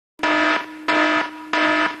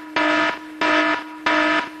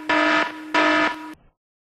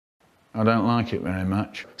I don't like it very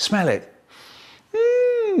much. Smell it.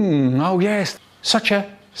 Oh yes. Such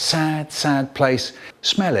a sad, sad place.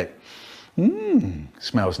 Smell it.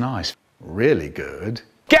 Smells nice. Really good.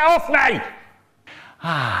 Get off me!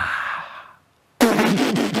 I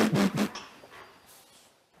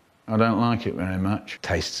don't like it very much.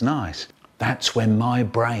 Tastes nice. That's when my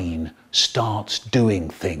brain starts doing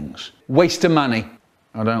things. Waste of money.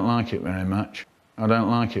 I don't like it very much. I don't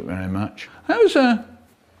like it very much. That was a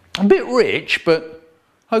bit rich, but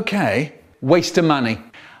okay. Waste of money.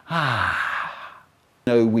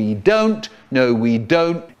 No, we don't. No, we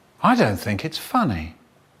don't. I don't think it's funny.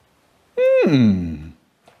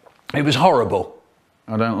 It was horrible.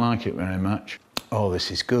 I don't like it very much. Oh, this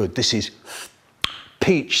is good. This is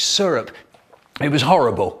peach syrup. It was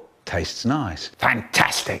horrible. Tastes nice.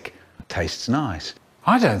 Fantastic. Tastes nice.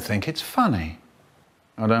 I don't think it's funny.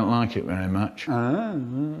 I don't like it very much.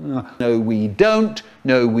 No, we don't.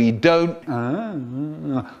 No, we don't.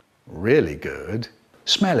 Really good.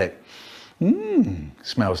 Smell it.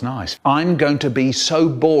 Smells nice. I'm going to be so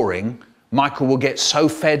boring, Michael will get so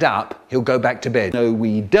fed up, he'll go back to bed. No,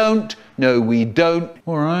 we don't. No, we don't.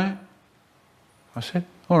 All right. I said,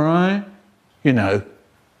 all right. You know,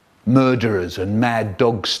 murderers and mad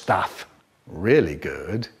dog stuff. Really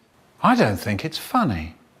good. I don't think it's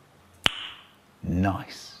funny.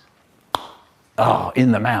 Nice. Oh,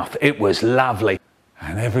 in the mouth. It was lovely.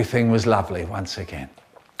 And everything was lovely once again.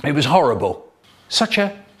 It was horrible. Such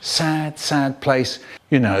a sad, sad place.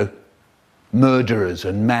 You know, murderers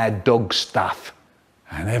and mad dog stuff.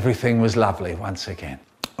 And everything was lovely once again.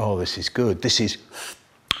 Oh, this is good. This is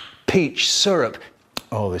peach syrup.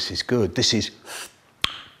 Oh, this is good. This is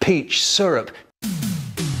peach syrup.